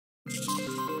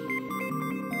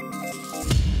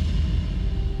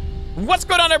What's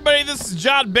going on, everybody? This is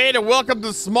John Bate, and welcome to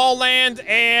Smalland.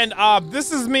 And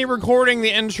this is me recording the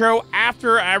intro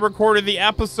after I recorded the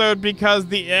episode because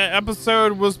the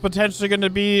episode was potentially going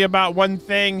to be about one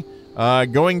thing,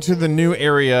 going to the new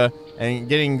area and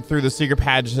getting through the secret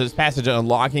passage and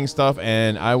unlocking stuff.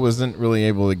 And I wasn't really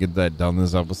able to get that done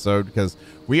this episode because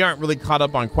we aren't really caught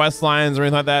up on quest lines or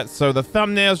anything like that. So the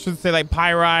thumbnail should say like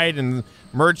PYRITE and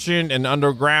merchant and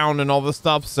underground and all this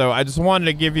stuff. So I just wanted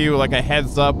to give you like a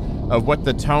heads up of what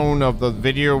the tone of the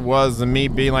video was and me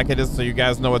being like it is, so you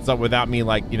guys know what's up without me,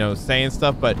 like, you know, saying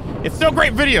stuff. But it's still a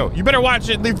great video. You better watch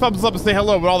it, leave thumbs up and say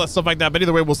hello, but all that stuff like that. But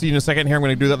either way, we'll see you in a second. Here, I'm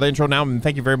going to do that intro now, and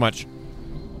thank you very much.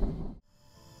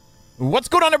 What's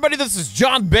going on, everybody? This is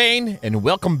John Bane, and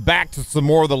welcome back to some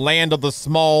more of the land of the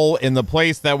small, in the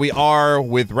place that we are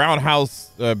with Roundhouse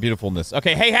beautifulness.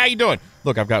 Okay, hey, how you doing?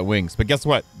 Look, I've got wings, but guess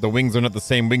what? The wings are not the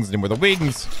same wings anymore. The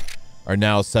wings are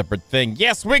now a separate thing.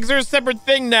 Yes, wings are a separate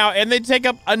thing now, and they take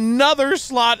up another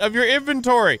slot of your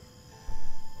inventory.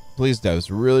 Please, devs,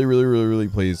 really,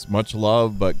 please. Much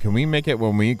love, but can we make it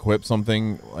when we equip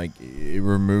something, like, it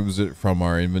removes it from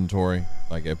our inventory?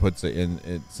 Like, it puts it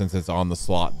in, since it's on the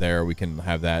slot there, we can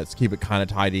have that. Let's keep it kind of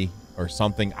tidy or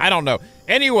something. I don't know.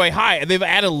 Anyway, hi, they've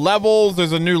added levels.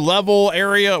 There's a new level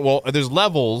area. Well, there's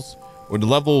levels with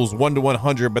levels 1 to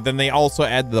 100, but then they also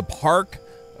add the park.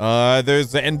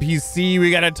 There's the NPC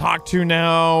we got to talk to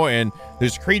now, and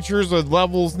there's creatures with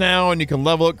levels now, and you can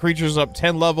level up creatures up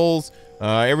 10 levels.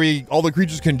 All the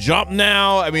creatures can jump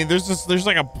now. I mean, there's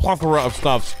like a plethora of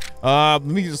stuff. Let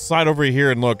me just slide over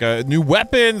here and look. New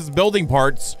weapons, building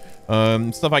parts,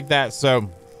 stuff like that. So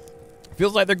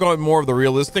feels like they're going more of the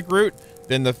realistic route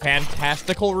than the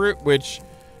fantastical route, which,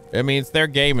 I mean, it's their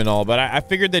game and all, but I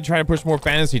figured they'd try to push more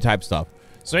fantasy type stuff.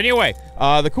 So anyway,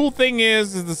 the cool thing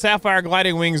is the sapphire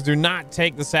gliding wings do not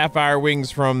take the sapphire wings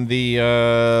from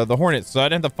the hornets, so I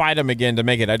didn't have to fight them again to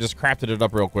make it. I just crafted it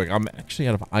up real quick. I'm actually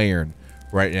out of iron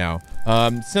right now.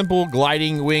 Simple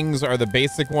gliding wings are the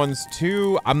basic ones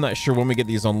too. I'm not sure when we get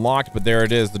these unlocked, but there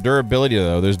it is. The durability,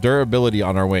 though, there's durability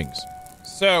on our wings.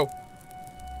 So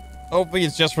hopefully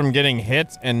it's just from getting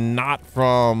hit and not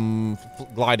from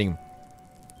gliding.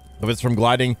 If it's from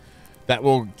gliding, that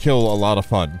will kill a lot of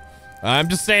fun. I'm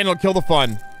just saying it'll kill the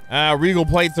fun. Regal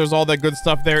plates, there's all that good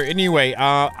stuff there. Anyway,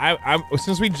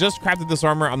 since we just crafted this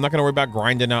armor, I'm not going to worry about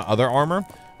grinding out other armor.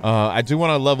 I do want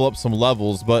to level up some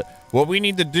levels, but what we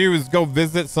need to do is go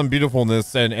visit some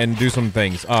beautifulness and do some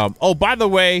things. Oh, by the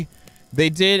way,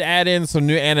 they did add in some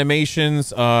new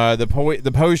animations.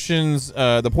 The potions,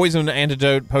 the poison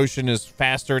antidote potion is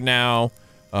faster now,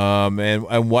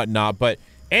 and whatnot. But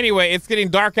anyway, it's getting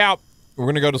dark out. We're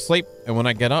gonna go to sleep, and when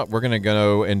I get up, we're gonna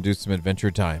go and do some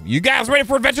adventure time. You guys ready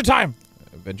for adventure time?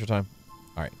 Adventure time?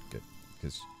 All right, good.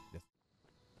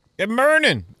 Good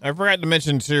morning. I forgot to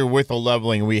mention too, with the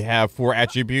leveling, we have 4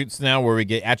 attributes now where we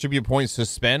get attribute points to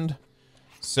spend.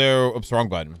 So, oops, wrong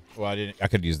button. Well, I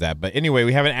could use that, but anyway,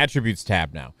 we have an attributes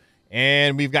tab now,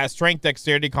 and we've got strength,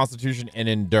 dexterity, constitution, and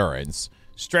endurance.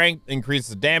 Strength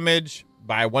increases damage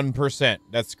by 1%.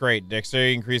 That's great.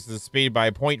 Dexterity increases the speed by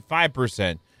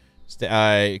 0.5%.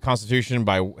 Constitution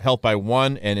by health by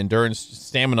 1, and endurance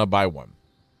stamina by 1.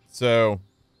 So,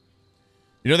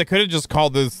 you know, they could have just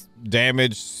called this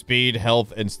damage, speed,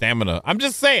 health, and stamina. I'm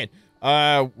just saying.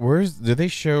 Do they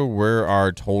show where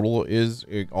our total is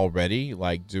already?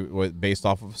 Like, based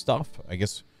off of stuff? I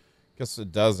guess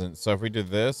it doesn't. So if we do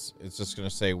this, it's just gonna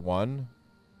say 1.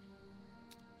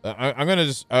 I'm gonna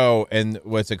just, oh, and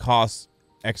what's it cost?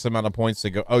 X amount of points to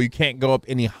go. Oh, you can't go up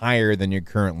any higher than your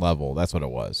current level. That's what it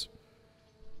was.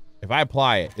 If I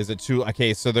apply it, is it too?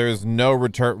 Okay, so there's no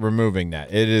removing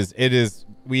that. It is.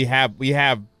 We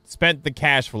have spent the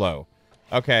cash flow.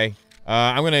 Okay,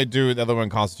 I'm gonna do the other one,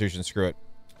 Constitution. Screw it.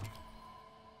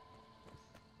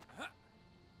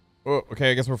 Oh, okay.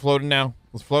 I guess we're floating now.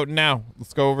 Let's float now.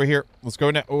 Let's go over here. Let's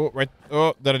go now. Oh, right.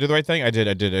 Oh, did I do the right thing? I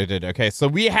did. Okay, so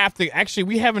we have to actually.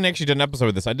 We haven't actually done an episode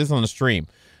of this. I did this on the stream.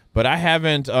 But I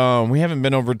haven't, we haven't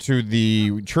been over to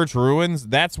the church ruins.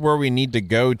 That's where we need to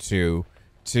go to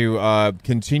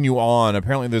continue on.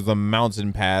 Apparently there's a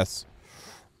mountain pass.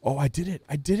 Oh, I did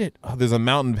it. Oh, there's a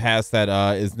mountain pass that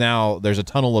is now, there's a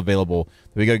tunnel available.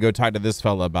 We got to go talk to this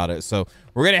fella about it. So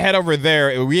we're going to head over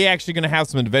there. We're actually going to have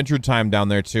some adventure time down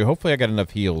there too. Hopefully I got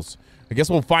enough heals. I guess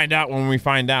we'll find out when we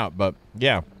find out, but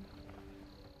yeah.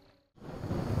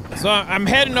 So I'm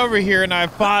heading over here, and I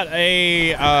fought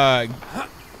a,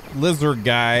 lizard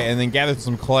guy and then gathered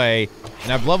some clay,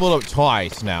 and I've leveled up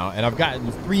twice now, and I've gotten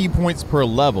 3 points per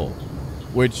level,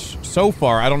 which so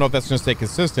far I don't know if that's gonna stay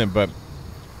consistent, but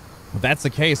if that's the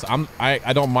case,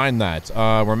 I don't mind that.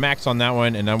 We're maxed on that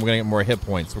one, and then we're gonna get more hit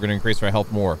points. We're gonna increase our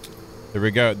health more. There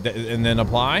we go. And then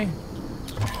apply.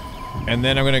 And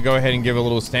then I'm going to go ahead and give a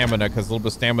little stamina, because a little bit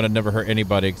of stamina never hurt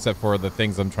anybody except for the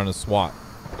things I'm trying to swat.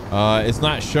 It's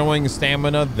not showing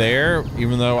stamina there,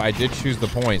 even though I did choose the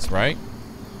points, right?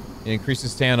 It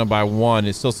increases stamina by 1.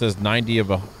 It still says 90 of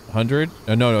 100.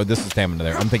 Oh, no, this is stamina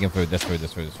there. I'm thinking food. That's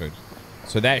food.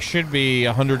 So that should be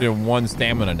 101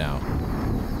 stamina now.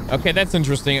 Okay, that's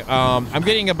interesting. I'm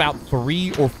getting about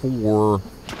 3 or 4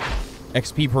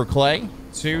 XP per clay,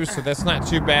 too, so that's not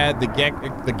too bad.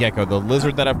 The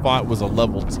lizard that I fought was a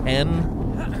level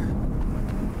 10.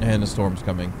 And the storm's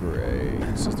coming. Great.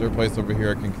 Is there a place over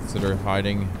here I can consider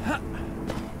hiding?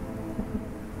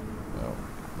 No,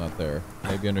 not there.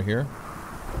 Maybe under here?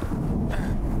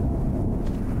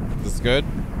 Is this good?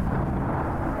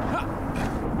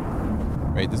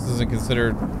 Wait, this isn't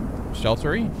considered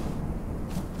sheltery?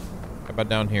 How about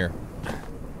down here?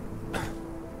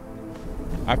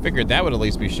 I figured that would at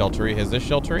least be sheltery. Is this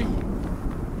sheltery?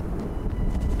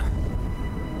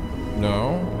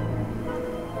 No.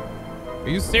 Are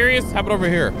you serious? How about over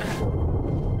here?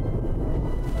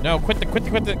 No, quit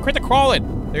the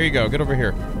crawling. There you go. Get over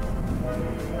here.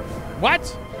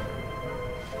 What?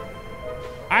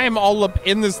 I am all up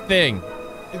in this thing.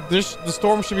 The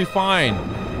storm should be fine.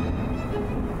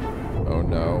 Oh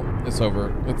no, it's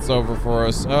over. It's over for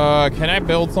us. Can I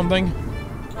build something?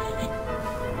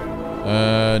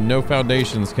 No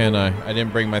foundations, can I? I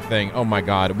didn't bring my thing. Oh my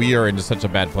god, we are in just such a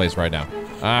bad place right now.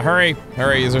 Hurry.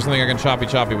 Is there something I can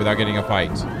choppy without getting a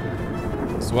fight?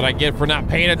 This is what I get for not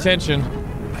paying attention.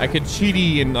 I could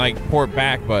cheaty and like port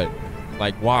back, but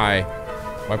like why?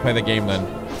 Why play the game then?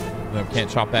 No, can't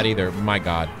chop that either. My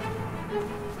god.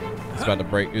 It's about to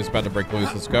break. It's about to break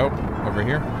loose. Let's go over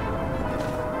here.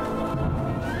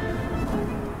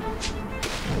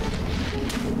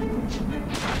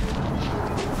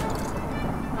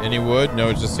 Any wood? No,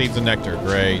 it's just seeds and nectar.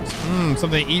 Great.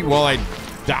 Something to eat while I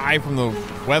die from the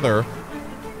weather.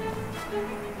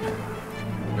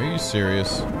 Are you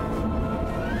serious?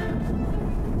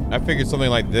 I figured something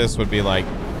like this would be like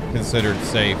considered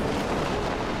safe.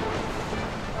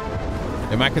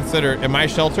 Am I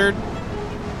sheltered?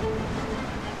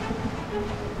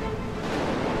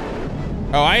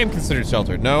 Oh, I am considered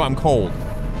sheltered. No, I'm cold.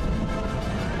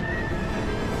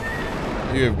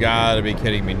 You have got to be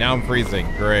kidding me. Now I'm freezing.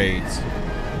 Great.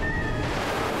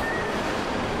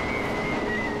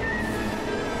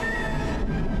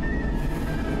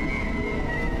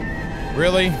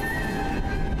 Really?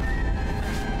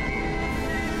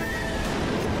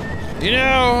 You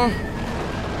know,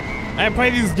 I play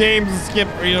these games and skip,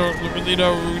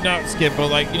 not skip, but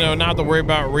like, not have to worry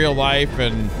about real life,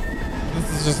 and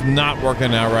this is just not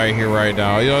working out right here, right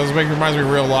now. This reminds me of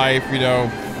real life,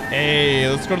 Hey,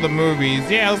 let's go to the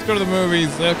movies. Yeah, let's go to the movies.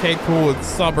 Okay, cool. It's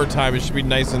summertime. It should be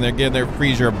nice in there. Get in there,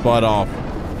 freeze your butt off.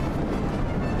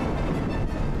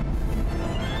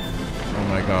 Oh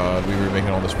my god, we were making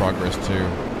all this progress too.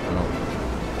 Oh.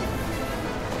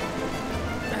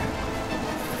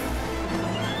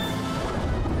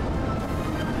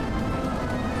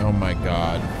 Oh my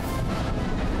god.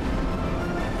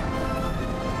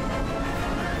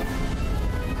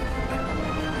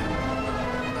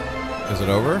 Is it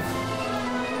over?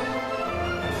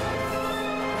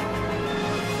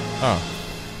 Oh.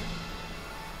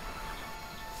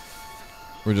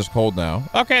 We're just cold now.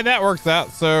 Okay, that works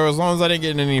out. So as long as I didn't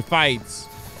get in any fights,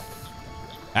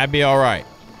 I'd be all right.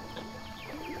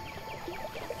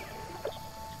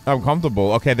 I'm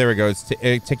comfortable. Okay, there we go. It's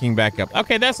ticking back up.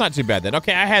 Okay, that's not too bad then.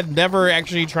 Okay, I had never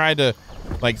actually tried to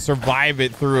like survive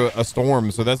it through a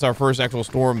storm. So that's our first actual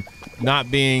storm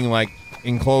not being like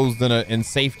enclosed in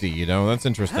safety, That's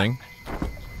interesting.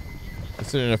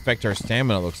 This didn't affect our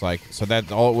stamina, it looks like. So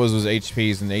that all it was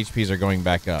HPs, and the HPs are going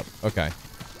back up. Okay.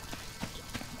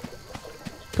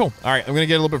 Cool. All right, I'm gonna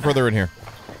get a little bit further in here.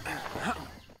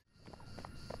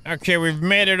 Okay, we've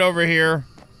made it over here.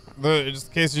 Just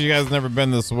in case you guys have never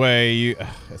been this way,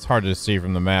 it's hard to see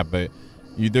from the map, but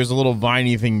there's a little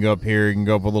viney thing you go up here. You can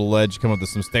go up a little ledge, come up to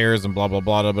some stairs, and blah blah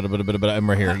blah, and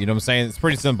we're here. You know what I'm saying? It's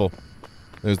pretty simple.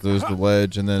 There's the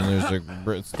ledge, and then there's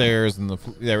the stairs, and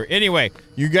there. Anyway,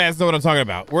 you guys know what I'm talking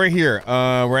about. We're here.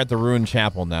 We're at the ruined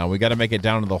chapel now. We got to make it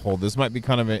down to the hole. This might be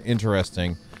kind of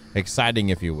interesting, exciting,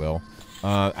 if you will.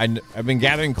 I've been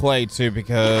gathering clay too,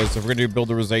 because if we're gonna do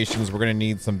builderizations, we're gonna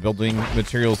need some building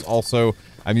materials. Also,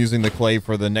 I'm using the clay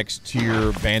for the next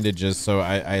tier bandages, so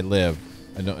I live.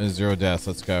 I don't 0 deaths.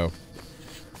 Let's go.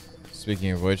 Speaking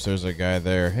of which, there's a guy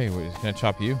there. Hey, wait, can I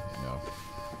chop you? No.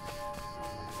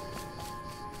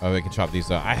 Oh, we can chop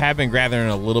these up. I have been gathering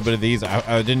a little bit of these.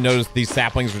 I didn't notice these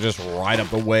saplings were just right up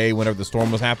the way whenever the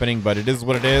storm was happening, but it is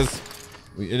what it is.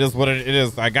 It is what it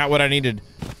is. I got what I needed.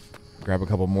 Grab a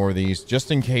couple more of these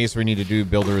just in case we need to do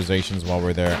builderizations while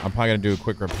we're there. I'm probably gonna do a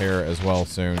quick repair as well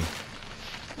soon.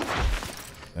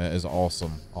 That is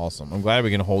awesome. Awesome. I'm glad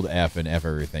we can hold F and F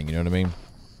everything. You know what I mean?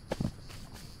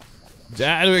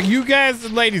 You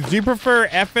guys, ladies, do you prefer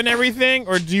F and everything,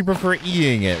 or do you prefer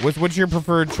E-ing it? What's your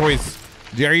preferred choice?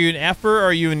 Are you an F-er or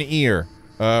are you an E-er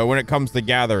when it comes to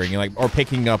gathering, like, or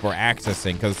picking up or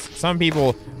accessing? Because some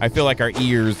people I feel like are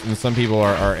E-ers and some people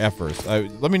are F-ers.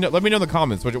 Let me know in the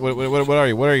comments. What are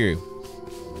you? What are you?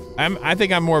 I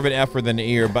think I'm more of an F-er than an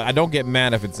E-er, but I don't get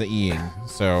mad if it's an E-ing.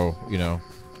 So you know.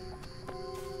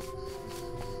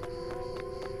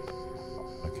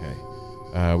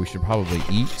 Okay. We should probably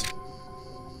eat.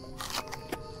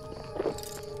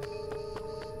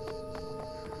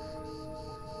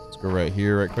 Go right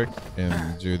here right quick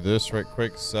and do this right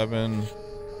quick. 7.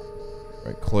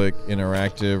 Right click,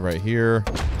 interactive right here.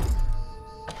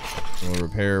 We'll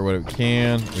repair what we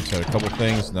can. We just had a couple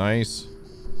things. Nice.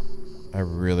 I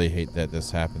really hate that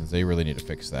this happens. They really need to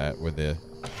fix that with the,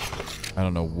 I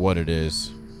don't know what it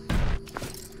is.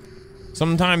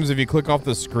 Sometimes if you click off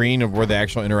the screen of where the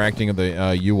actual interacting of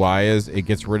the UI is, it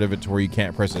gets rid of it to where you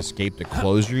can't press escape to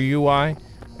close your UI.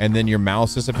 And then your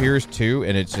mouse disappears too,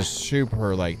 and it's just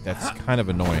super, like, that's kind of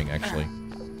annoying, actually.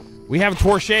 We have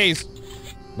torches.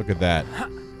 Look at that.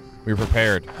 We're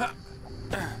prepared.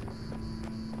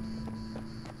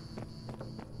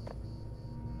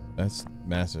 That's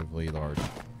massively large.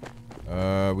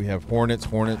 We have hornets,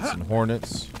 and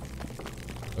hornets.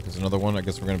 Look, there's another one. I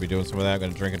guess we're going to be doing some of that. I'm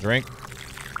going to drink a drink.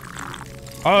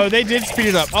 Oh, they did speed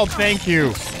it up. Oh, thank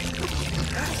you.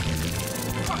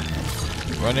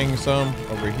 Running some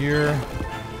over here.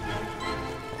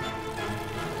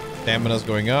 Stamina's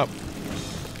going up.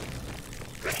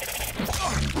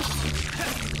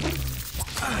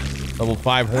 Level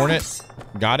 5 Hornet.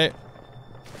 Got it.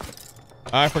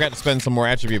 I forgot to spend some more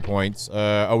attribute points.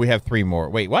 Oh, we have 3 more.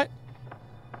 Wait, what?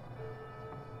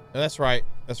 No, that's right.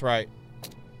 That's right.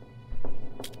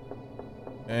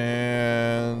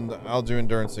 And I'll do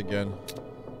endurance again.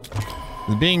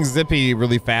 Being zippy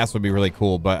really fast would be really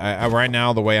cool, but right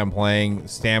now the way I'm playing,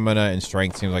 stamina and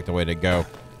strength seems like the way to go.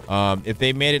 If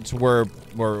they made it to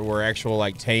where actual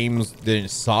like tames didn't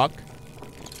suck,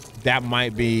 that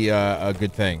might be a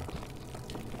good thing.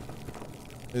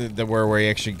 Where we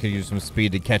actually could use some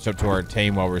speed to catch up to our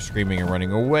tame while we're screaming and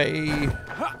running away.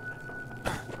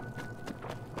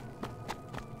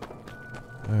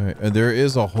 All right, and there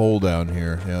is a hole down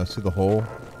here. Yeah, see the hole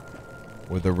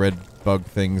with the red bug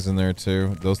things in there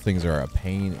too. Those things are a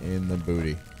pain in the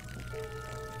booty.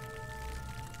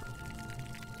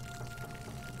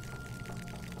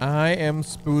 I am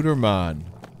Spooderman.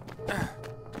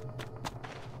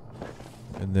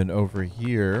 And then over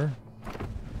here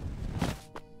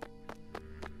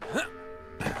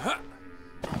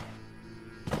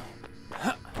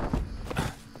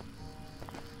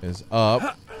is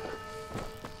up.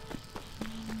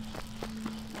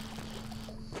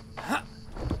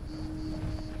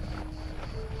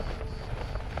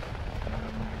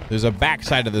 There's a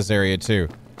backside of this area too.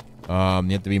 You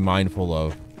have to be mindful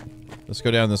of. Let's go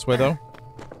down this way though.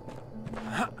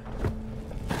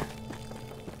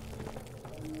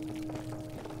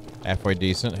 Halfway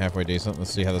decent, halfway decent.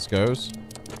 Let's see how this goes.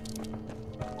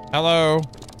 Hello.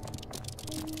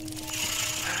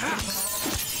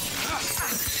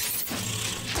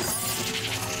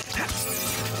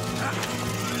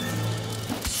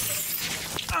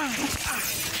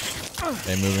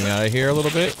 Okay, moving out of here a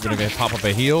little bit. We're gonna pop up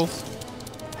a heals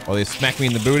while they smack me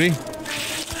in the booty.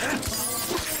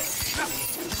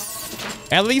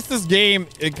 At least this game,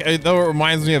 though it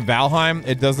reminds me of Valheim,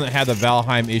 it doesn't have the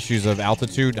Valheim issues of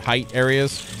altitude, height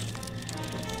areas.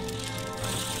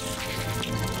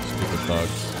 Stupid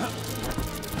bugs.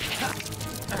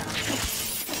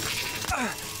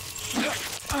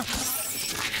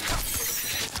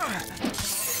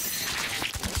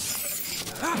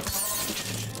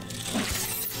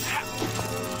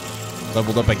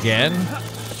 Leveled up again.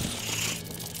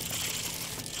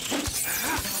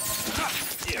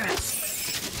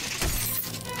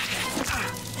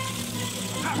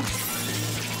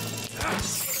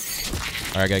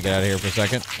 All right, gotta get out of here for a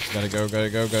second.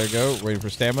 Gotta go. Waiting for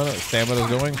stamina. Stamina's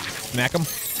going. Smack him.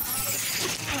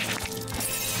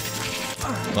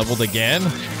 Leveled again.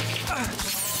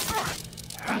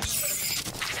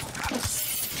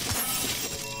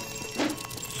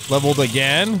 Leveled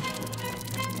again.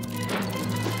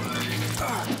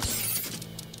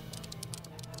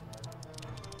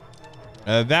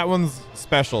 That one's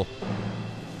special.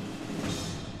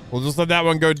 We'll just let that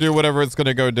one go do whatever it's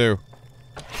gonna go do.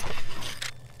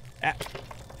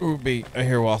 Ooh, B. I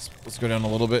hear wasp. Let's go down a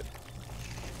little bit.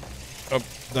 Oh,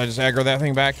 did I just aggro that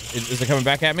thing back? Is it coming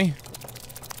back at me?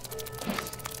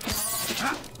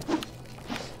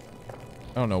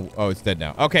 Oh, no. Oh, it's dead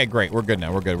now. Okay, great. We're good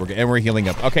now. We're good. We're good. And we're healing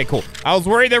up. Okay, cool. I was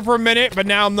worried there for a minute, but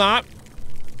now I'm not.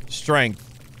 Strength.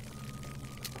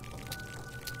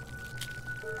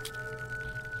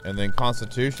 And then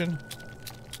constitution.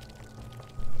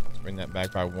 Let's bring that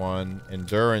back by 1.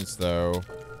 Endurance, though.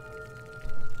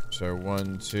 So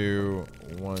 1, 2,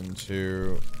 1,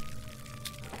 2.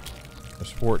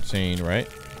 There's 14, right?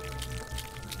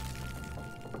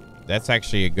 That's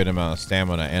actually a good amount of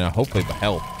stamina and hopefully the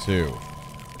health, too.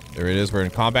 There it is. We're in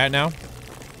combat now.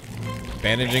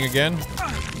 Bandaging again.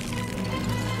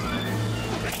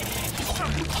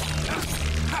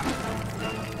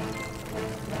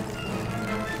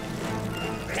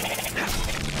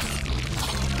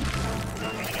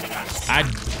 I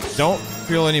don't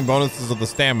feel any bonuses of the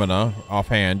stamina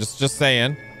offhand. Just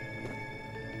saying.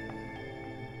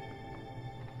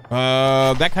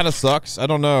 That kind of sucks. I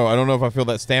don't know. I don't know if I feel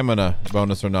that stamina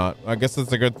bonus or not. I guess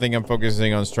it's a good thing I'm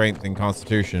focusing on strength and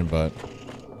constitution, but...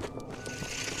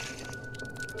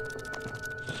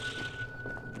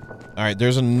 Alright,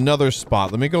 there's another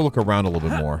spot. Let me go look around a little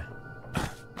bit more.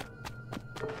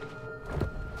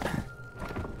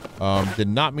 Did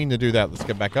not mean to do that. Let's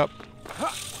get back up.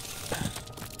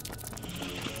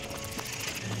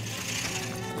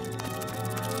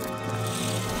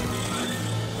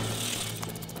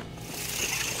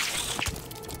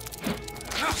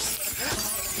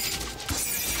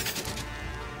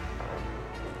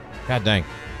 God dang.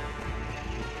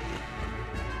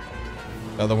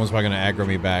 The other one's probably going to aggro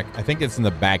me back. I think it's in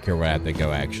the back here where I have to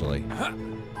go, actually.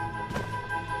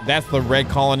 That's the red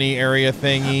colony area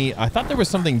thingy. I thought there was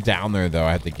something down there, though,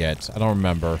 I had to get. I don't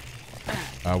remember.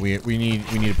 We need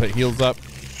to put heals up.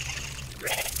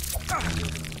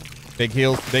 Big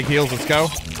heals. Big heals. Let's go.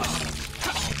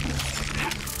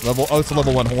 Oh, it's a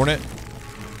level 1 Hornet.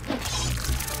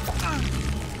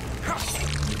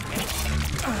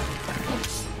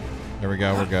 There we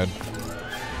go. We're good.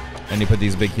 I need to put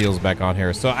these big heals back on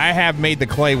here. So I have made the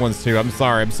clay ones too. I'm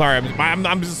sorry.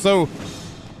 I'm just so...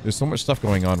 There's so much stuff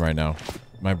going on right now.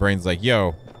 My brain's like,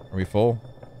 yo, are we full?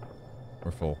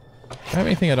 We're full. Do I have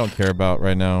anything I don't care about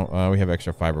right now? We have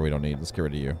extra fiber we don't need. Let's get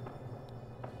rid of you.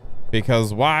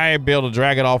 Because why be able to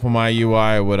drag it off of my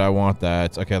UI would I want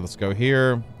that? Okay, let's go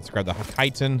here. Let's grab the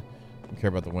chitin. I don't care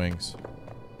about the wings.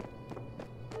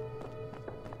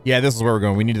 Yeah, this is where we're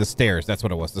going. We need the stairs. That's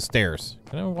what it was. The stairs.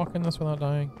 Can I walk in this without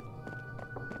dying?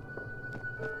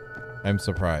 I'm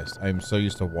surprised. I'm so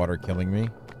used to water killing me.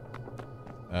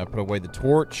 Put away the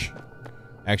torch.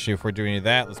 Actually, if we're doing any of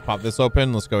that, let's pop this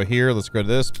open. Let's go here. Let's go to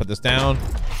this. Put this down.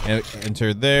 And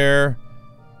enter there.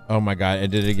 Oh my god, I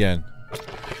did it again.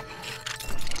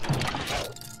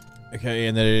 Okay,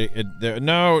 and then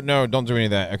no, don't do any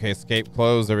of that. Okay, escape,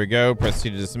 close. There we go. Press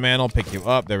C to dismantle. Pick you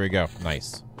up. There we go.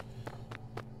 Nice.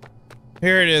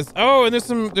 Here it is. Oh, and there's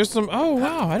some. Oh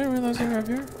wow, I didn't realize you were up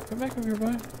here. Come back up here,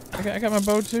 bud. I got my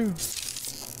bow too.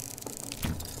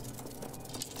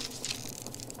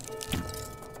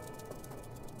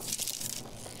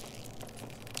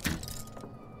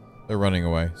 They're running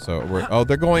away. So we're. Oh,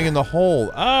 they're going in the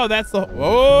hole. Oh, that's the.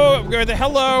 Oh, we're the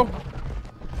hello.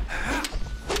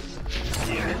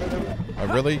 Oh,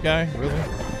 really, guy? Really?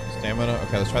 Stamina.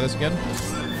 Okay, let's try this again.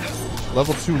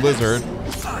 Level 2 lizard.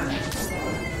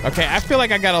 Okay, I feel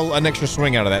like I got an extra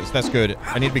swing out of that, so that's good.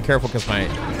 I need to be careful because my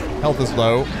health is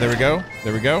low. There we go.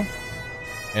 There we go.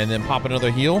 And then pop another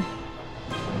heal.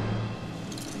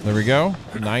 There we go.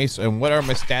 Nice. And what are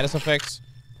my status effects?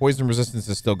 Poison resistance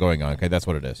is still going on. Okay, that's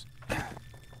what it is.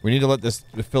 We need to let this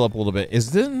fill up a little bit.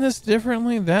 Isn't this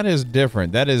differently? That is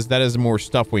different. That is more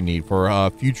stuff we need for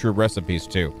future recipes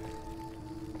too.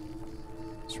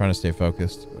 Just trying to stay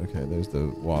focused. Okay, there's the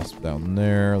wasp down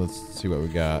there. Let's see what we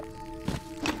got.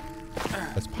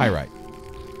 That's pyrite.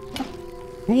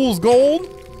 Fool's gold.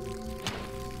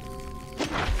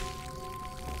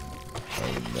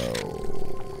 Oh no.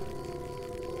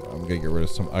 I'm gonna get rid of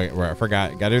some. I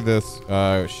forgot. Gotta do this.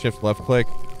 Shift left click.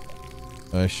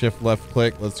 Shift left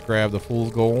click. Let's grab the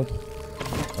fool's gold.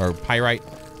 Or pyrite.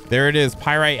 There it is.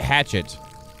 Pyrite hatchet.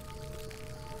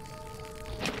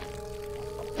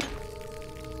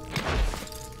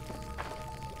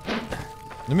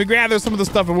 Let me gather some of the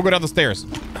stuff and we'll go down the stairs.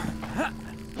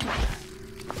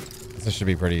 This should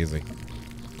be pretty easy.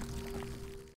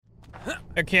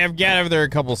 Okay, I've gathered there a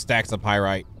couple stacks of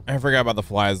pyrite. I forgot about the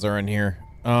flies that are in here.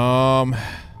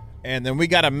 And then we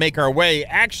got to make our way,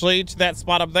 actually, to that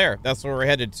spot up there. That's where we're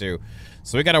headed to.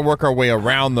 So we got to work our way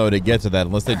around, though, to get to that,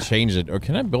 unless they change it. Or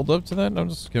can I build up to that? I'm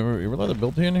just, can we let it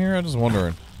build in here? I'm just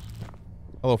wondering.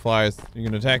 Hello, flies. You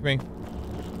gonna attack me?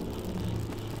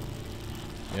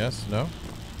 Yes? No?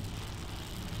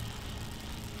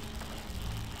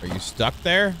 Are you stuck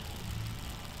there?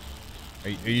 Are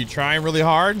you trying really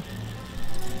hard?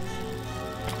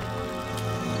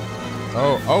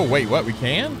 Oh, wait, what? We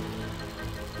can?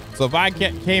 So if I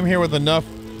came here with enough,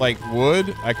 like,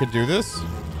 wood, I could do this?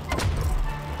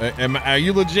 Are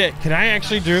you legit? Can I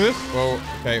actually do this? Well,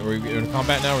 okay, are we in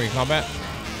combat now? Are we in combat?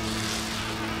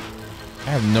 I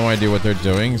have no idea what they're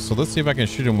doing, so let's see if I can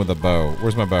shoot him with a bow.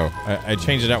 Where's my bow? I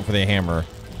changed it out for the hammer.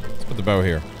 Let's put the bow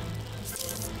here.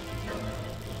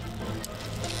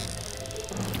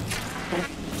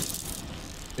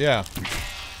 Yeah.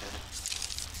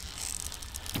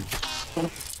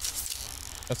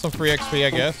 That's some free XP, I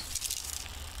guess.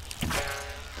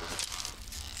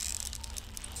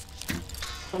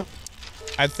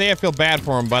 I'd say I feel bad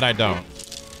for him, but I don't.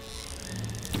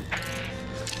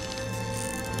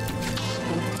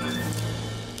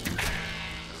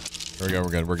 There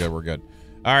we go. We're good.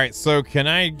 All right. So can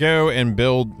I go and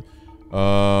build,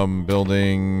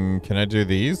 building? Can I do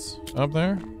these up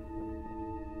there?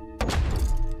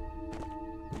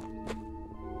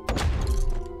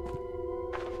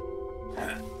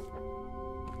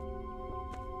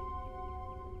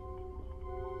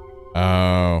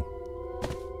 Oh.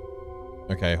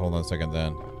 Okay. Hold on a second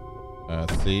then.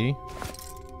 C.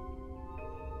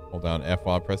 Hold down F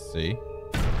while I press C.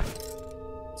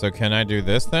 So can I do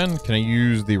this then? Can I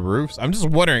use the roofs? I'm just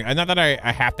wondering. Not that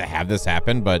I have to have this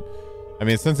happen, but I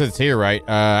mean, since it's here, right?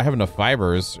 I have enough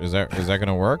fibers. Is that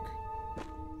gonna work?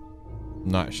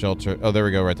 Not shelter. Oh, there we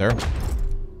go, right there.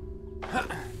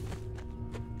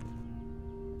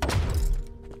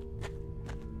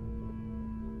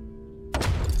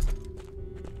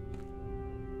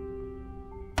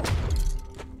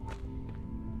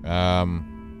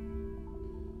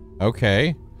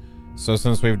 Okay. So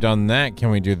since we've done that, can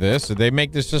we do this? Did they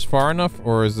make this just far enough,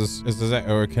 or is this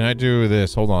or can I do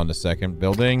this? Hold on a second.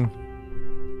 Building.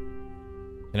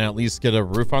 Can I at least get a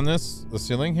roof on this? The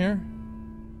ceiling here?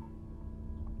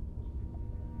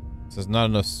 This is not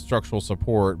enough structural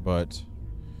support, but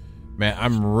man,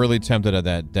 I'm really tempted at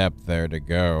that depth there to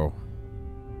go.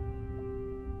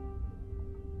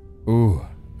 Ooh.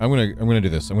 I'm gonna do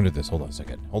this. Hold on a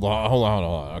second. Hold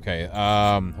on. Okay.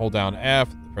 Hold down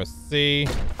F, press C.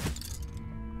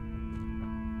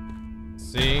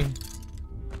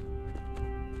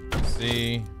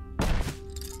 C.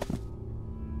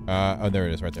 Oh, there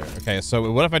it is right there. Okay,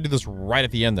 so what if I do this right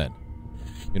at the end then?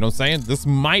 You know what I'm saying? This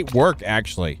might work,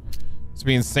 actually. It's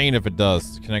be insane if it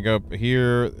does. Can I go up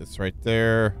here? It's right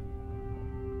there.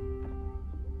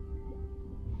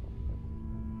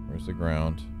 Where's the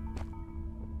ground?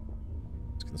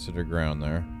 Let's consider ground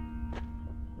there.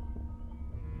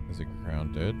 Is it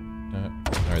grounded? All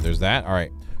right, there's that. All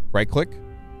right, right click.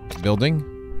 Building.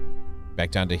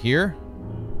 Back down to here.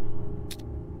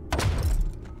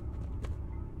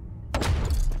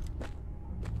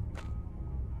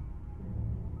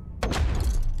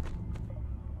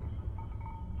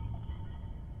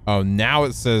 Oh, now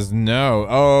it says no.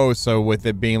 Oh, so with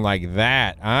it being like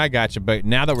that, I got you. But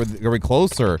now that we're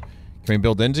closer, can we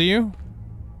build into you?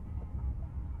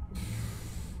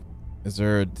 Is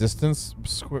there a distance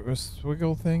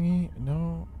swiggle thingy?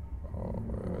 No. Oh,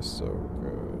 so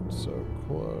good, so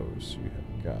close. You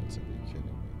have got to be kidding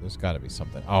me. There's got to be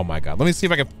something. Oh my God. Let me see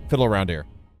if I can fiddle around here.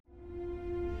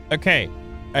 Okay,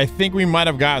 I think we might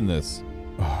have gotten this.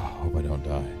 Oh, hope I don't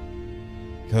die.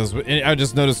 Because I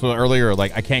just noticed earlier,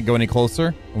 like I can't go any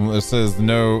closer. It says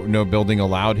no building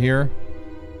allowed here.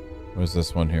 What is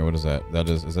this one here? What is that?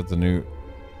 Is that the new?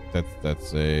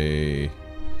 That's a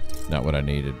not what I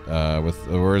needed.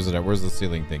 Where is it at? Where's the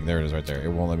ceiling thing? There it is, right there. It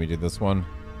won't let me do this one.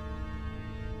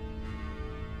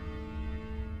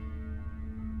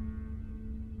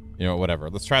 You know, whatever.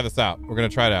 Let's try this out. We're gonna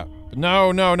try it out.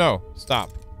 No.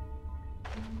 Stop.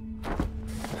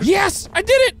 Yes, I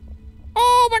did it.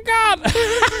 Oh my God!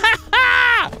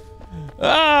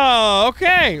 Oh,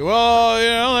 okay. Well, you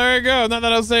know, there you go. Not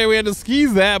that I'll say we had to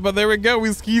skis that, but there we go.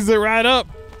 We skis it right up.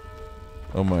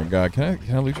 Oh my God! Can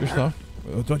I loot your stuff?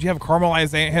 Don't you have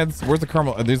caramelized ant heads? Where's the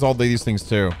caramel? There's all these things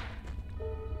too.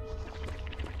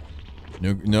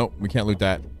 No, we can't loot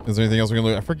that. Is there anything else we can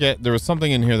loot? I forget. There was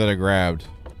something in here that I grabbed.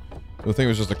 I think it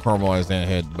was just a caramelized ant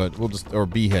head, but we'll just or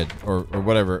bee head or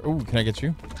whatever. Ooh, can I get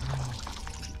you?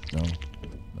 No.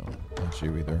 Not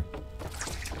you either.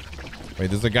 Wait,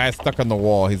 there's a guy stuck on the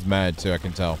wall. He's mad too, I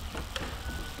can tell.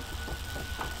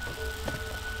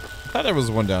 thought there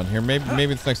was one down here.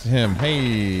 Maybe it's next to him.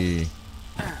 Hey,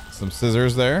 some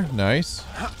scissors there. Nice.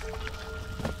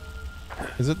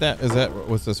 Is it that? Is that?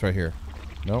 What's this right here?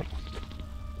 Nope.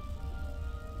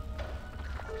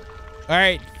 All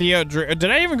right, Theo. Did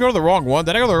I even go to the wrong one?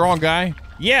 Did I go to the wrong guy?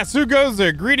 Yes. Who goes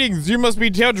there? Greetings. You must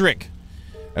be Teodric.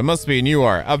 It must be, and you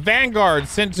are. A vanguard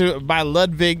sent by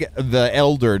Ludwig the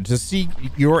Elder to seek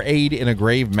your aid in a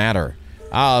grave matter.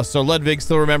 So Ludwig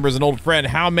still remembers an old friend.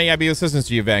 How may I be of assistance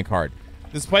to you, vanguard?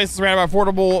 This place is surrounded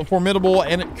by formidable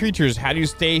creatures. How do you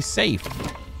stay safe?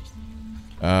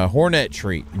 Hornet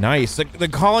tree. Nice. The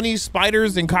colony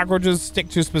spiders and cockroaches stick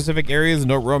to specific areas and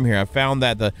don't roam here. I found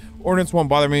that the hornets won't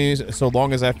bother me so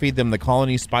long as I feed them the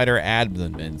colony spider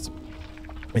abdomens.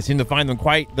 I seem to find them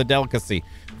quite the delicacy.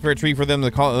 For a treat for them,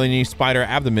 the colony spider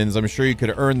abdomens, I'm sure you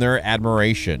could earn their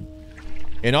admiration.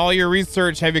 In all your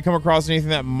research, have you come across anything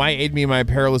that might aid me in my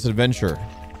perilous adventure?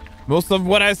 Most of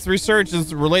what I research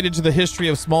is related to the history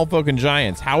of small folk and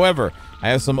giants. However, I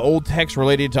have some old text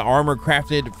related to armor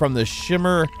crafted from the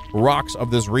shimmer rocks of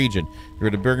this region. If you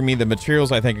were to bring me the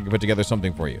materials, I think I can put together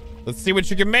something for you. Let's see what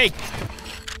you can make.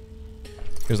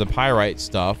 Here's the pyrite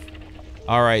stuff.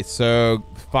 All right, so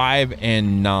 5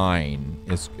 and 9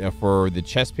 is for the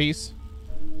chest piece.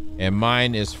 And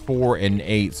mine is 4 and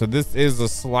 8. So this is a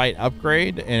slight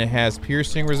upgrade, and it has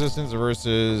piercing resistance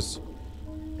versus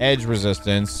edge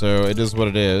resistance. So it is what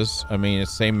it is. I mean,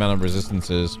 it's the same amount of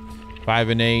resistances. 5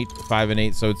 and 8, 5 and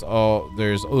 8. So it's all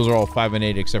those are all 5 and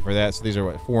 8 except for that. So these are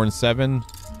what, 4 and 7.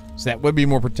 So that would be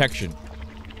more protection.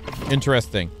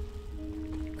 Interesting.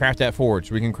 Craft that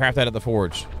forge. We can craft that at the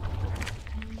forge.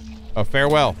 Oh,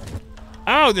 farewell.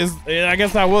 Oh, I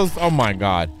guess that was. Oh my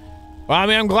God. Well, I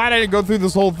mean, I'm glad I didn't go through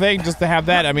this whole thing just to have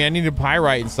that. I mean, I needed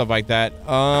pyrite and stuff like that.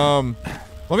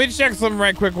 Let me check something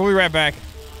right quick. We'll be right back.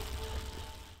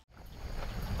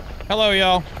 Hello,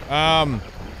 y'all.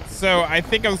 So I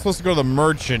think I'm supposed to go to the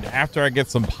merchant after I get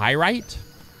some pyrite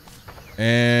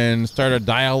and start a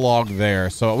dialogue there.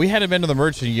 So we hadn't been to the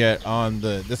merchant yet on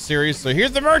this series. So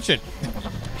here's the merchant.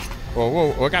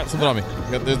 Whoa, I got something on me.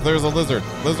 There's a lizard.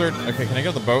 Lizard. Okay, can I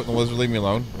get the boat and the lizard leave me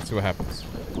alone? Let's see what happens.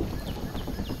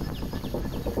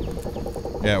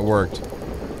 Yeah, it worked.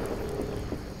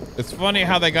 It's funny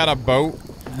how they got a boat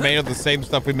made of the same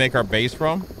stuff we make our base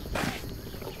from.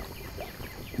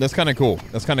 That's kind of cool.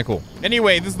 That's kind of cool.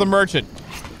 Anyway, this is the merchant.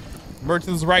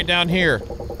 Merchant's right down here.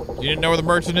 You didn't know where the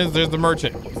merchant is? There's the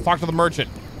merchant. Let's talk to the merchant.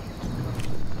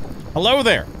 Hello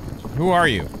there. Who are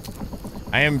you?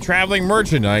 I am traveling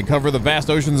merchant. I cover the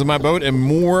vast oceans in my boat and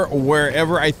more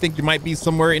wherever I think there might be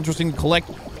somewhere interesting to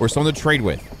collect or someone to trade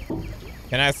with.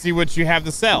 Can I see what you have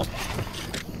to sell?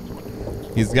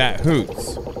 He's got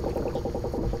hoots.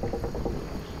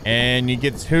 And he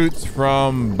gets hoots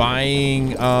from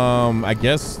buying, I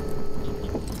guess,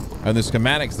 and the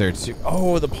schematics there too.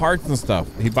 Oh, the parts and stuff.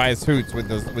 He buys hoots with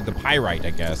the pyrite,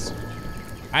 I guess.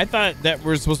 I thought that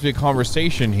we're supposed to be a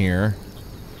conversation here.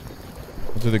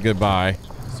 We'll do the goodbye.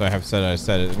 So I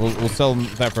said it. We'll sell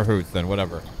that for hoots then,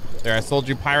 whatever. There, I sold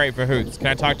you pyrite for hoots. Can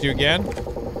I talk to you again?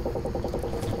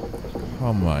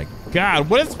 Oh my God,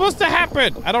 what is supposed to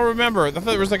happen? I don't remember. I thought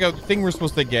there was like a thing we're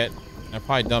supposed to get. I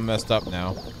probably done messed up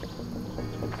now.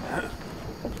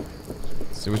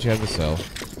 Let's see what you have to sell.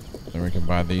 Then we can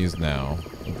buy these now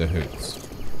with the hoots.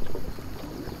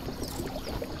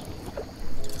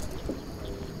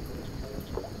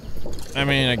 I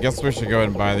mean, I guess we should go ahead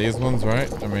and buy these ones,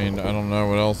 right? I mean, I don't know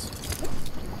what else.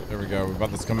 There we go. We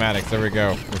bought the schematics. There we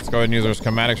go. Let's go ahead and use our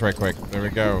schematics right quick. There we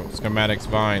go. Schematics,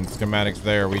 vines, schematics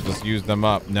there. We just used them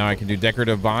up. Now I can do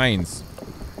decorative vines.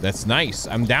 That's nice.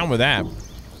 I'm down with that.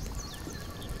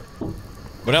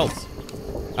 What else?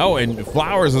 Oh, and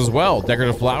flowers as well.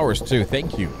 Decorative flowers too.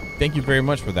 Thank you. Thank you very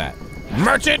much for that.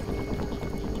 Merchant!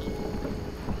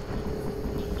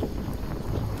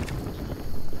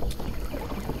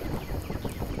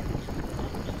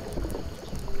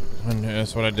 And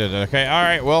that's what I did. Okay, all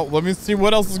right. Well, let me see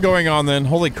what else is going on then.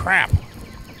 Holy crap.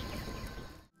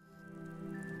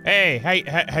 Hey,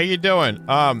 how you doing?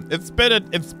 This has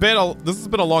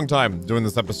been a long time doing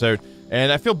this episode,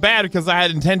 and I feel bad because I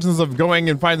had intentions of going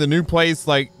and finding a new place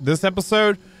like this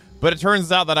episode, but it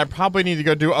turns out that I probably need to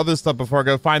go do other stuff before I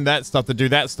go find that stuff to do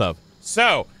that stuff.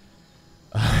 So,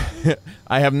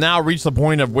 I have now reached the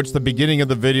point of which the beginning of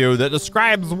the video that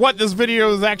describes what this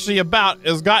video is actually about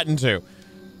has gotten to.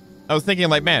 I was thinking,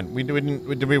 like, man, I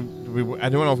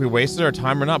don't know if we wasted our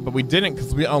time or not, but we didn't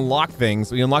because we unlocked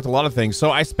things. We unlocked a lot of things.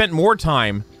 So I spent more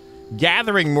time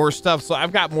gathering more stuff. So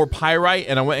I've got more pyrite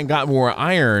and I went and got more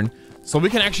iron. so we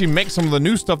can actually make some of the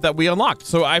new stuff that we unlocked.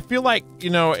 So I feel like, you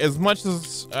know, as much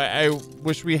as I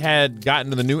wish we had gotten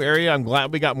to the new area, I'm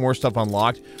glad we got more stuff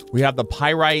unlocked. We have the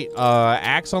pyrite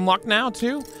axe unlocked now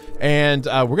too. And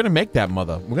we're gonna make that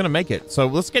mother. We're gonna make it. So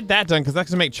let's get that done, because that's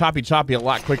gonna make choppy choppy a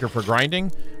lot quicker for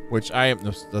grinding. Which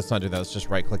let's not do that. Let's just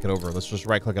right click it over. Let's just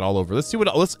right click it all over. Let's see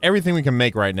everything we can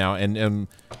make right now. And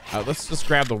let's just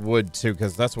grab the wood too,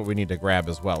 because that's what we need to grab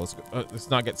as well. Let's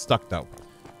not get stuck though.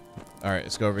 All right,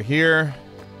 let's go over here.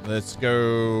 Let's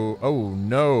go. Oh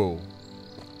no.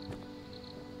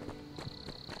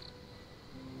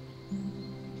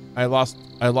 I lost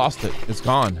it. It's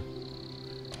gone.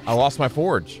 I lost my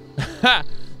forge.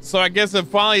 So I guess it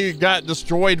finally got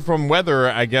destroyed from weather,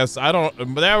 I guess. I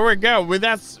don't, there we go.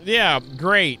 That's, yeah,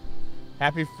 great.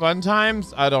 Happy fun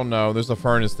times? I don't know. There's a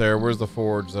furnace there. Where's the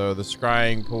forge, though? The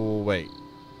scrying pool, wait.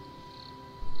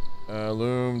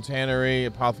 Loom, tannery,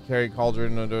 apothecary,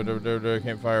 cauldron,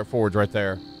 campfire, forge right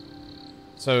there.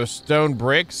 So stone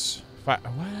bricks. Why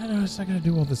was I gonna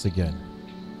do all this again?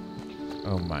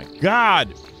 Oh my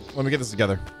God. Let me get this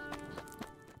together.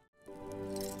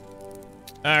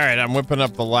 All right, I'm whipping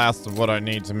up the last of what I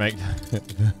need to make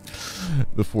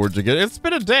the forge again. It's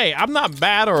been a day. I'm not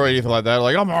bad or anything like that.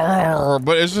 Like,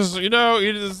 but it's just, you know,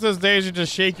 it's those days you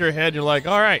just shake your head. And you're like,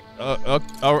 all right,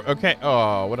 okay.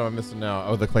 Oh, what am I missing now?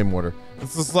 Oh, the clay mortar.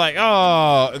 It's just like, you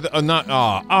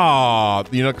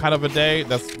know, kind of a day.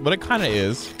 That's what it kind of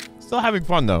is. Still having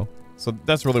fun though. So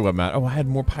that's really what matters. Oh, I had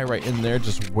more pyrite in there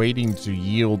just waiting to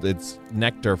yield its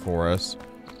nectar for us.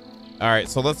 All right,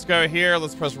 so let's go here.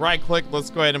 Let's press right click.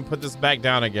 Let's go ahead and put this back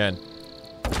down again.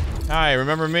 Hi,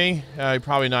 remember me?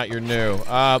 Probably not, you're new.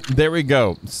 There we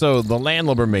go. So the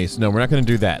landlubber mace. No, we're not gonna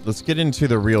do that. Let's get into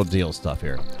the real deal stuff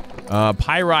here.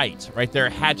 Pyrite, right there,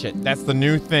 hatchet. That's the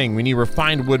new thing. We need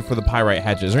refined wood for the pyrite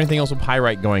hatchet. Is there anything else with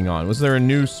pyrite going on? Was there a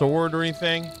new sword or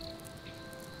anything?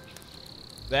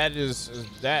 That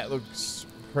looks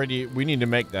pretty. We need to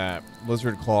make that.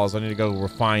 Lizard claws. I need to go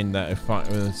refine that.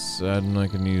 I'm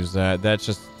not gonna use that. That's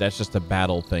just to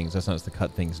battle things. That's not just to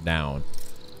cut things down.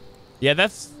 Yeah,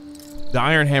 that's the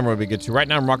iron hammer would be good too. Right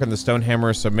now I'm rocking the stone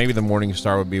hammer, so maybe the morning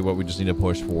star would be what we just need to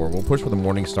push for. We'll push for the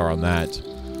morning star on that.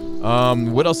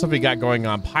 What else have we got going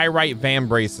on? Pyrite van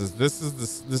braces. This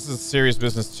is serious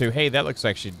business too. Hey, that looks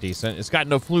actually decent. It's got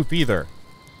no floof either.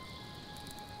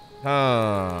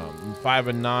 5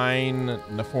 of 9,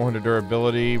 400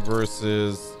 durability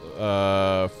versus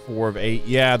 4 of 8.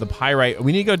 Yeah, the pyrite.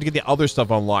 We need to go to get the other stuff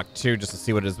unlocked too, just to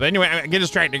see what it is. But anyway, get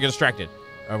distracted.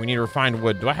 We need refined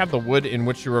wood. Do I have the wood in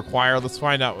which you require? Let's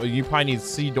find out. You probably need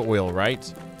seed oil,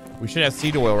 right? We should have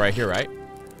seed oil right here, right?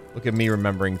 Look at me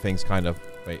remembering things, kind of.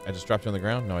 Wait, I just dropped you on the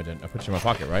ground? No, I didn't. I put you in my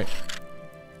pocket, right?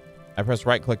 I pressed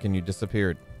right click and you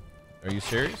disappeared. Are you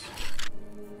serious?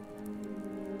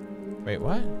 Wait,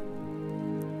 what?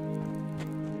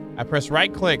 I press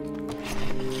right click.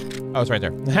 Oh, it's right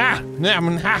there. Ha!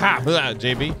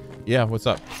 JB. Yeah, what's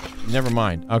up? Never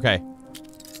mind. Okay.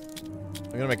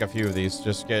 I'm gonna make a few of these.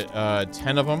 Just get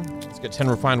 10 of them. Let's get 10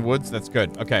 refined woods. That's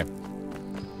good. Okay.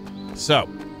 So,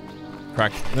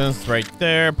 crack this right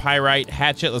there. Pyrite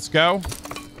hatchet. Let's go.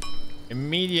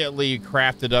 Immediately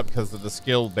crafted up because of the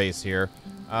skill base here.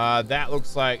 That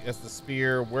looks like that's the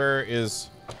spear. Where is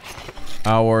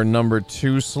our number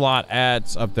 2 slot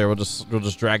at? Up there. We'll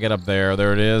just drag it up there.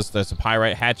 There it is. That's a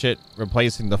pyrite hatchet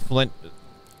replacing the flint.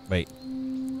 Wait,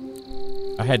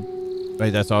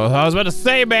 that's all I was about to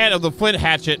say, man. Of the flint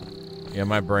hatchet. Yeah,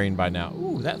 my brain by now.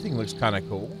 Ooh, that thing looks kind of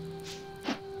cool.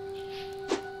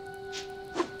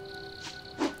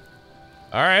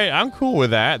 All right, I'm cool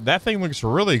with that. That thing looks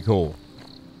really cool.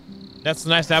 That's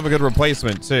nice to have a good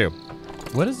replacement too.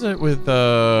 What is it with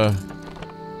the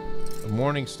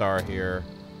morning star here?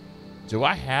 Do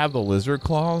I have the lizard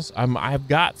claws? I've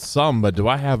got some, but do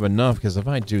I have enough? Because if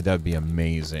I do, that'd be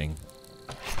amazing.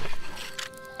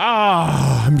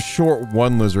 Ah, I'm short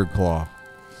 1 lizard claw.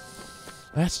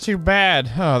 That's too bad.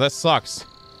 Oh, that sucks.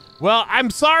 Well,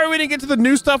 I'm sorry we didn't get to the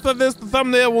new stuff of this. The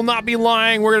thumbnail will not be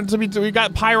lying. We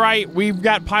got pyrite. We've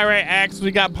got pyrite axe.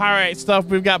 We got pyrite stuff.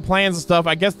 We've got plans and stuff.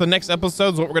 I guess the next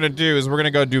episodes, what we're gonna do is we're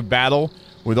gonna go do battle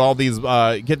with all these.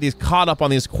 Get these caught up on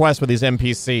these quests with these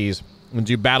NPCs and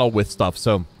do battle with stuff.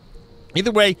 So,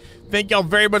 either way, thank y'all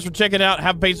very much for checking out.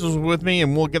 Have patience with me,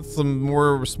 and we'll get some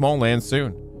more Smalland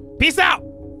soon. Peace out.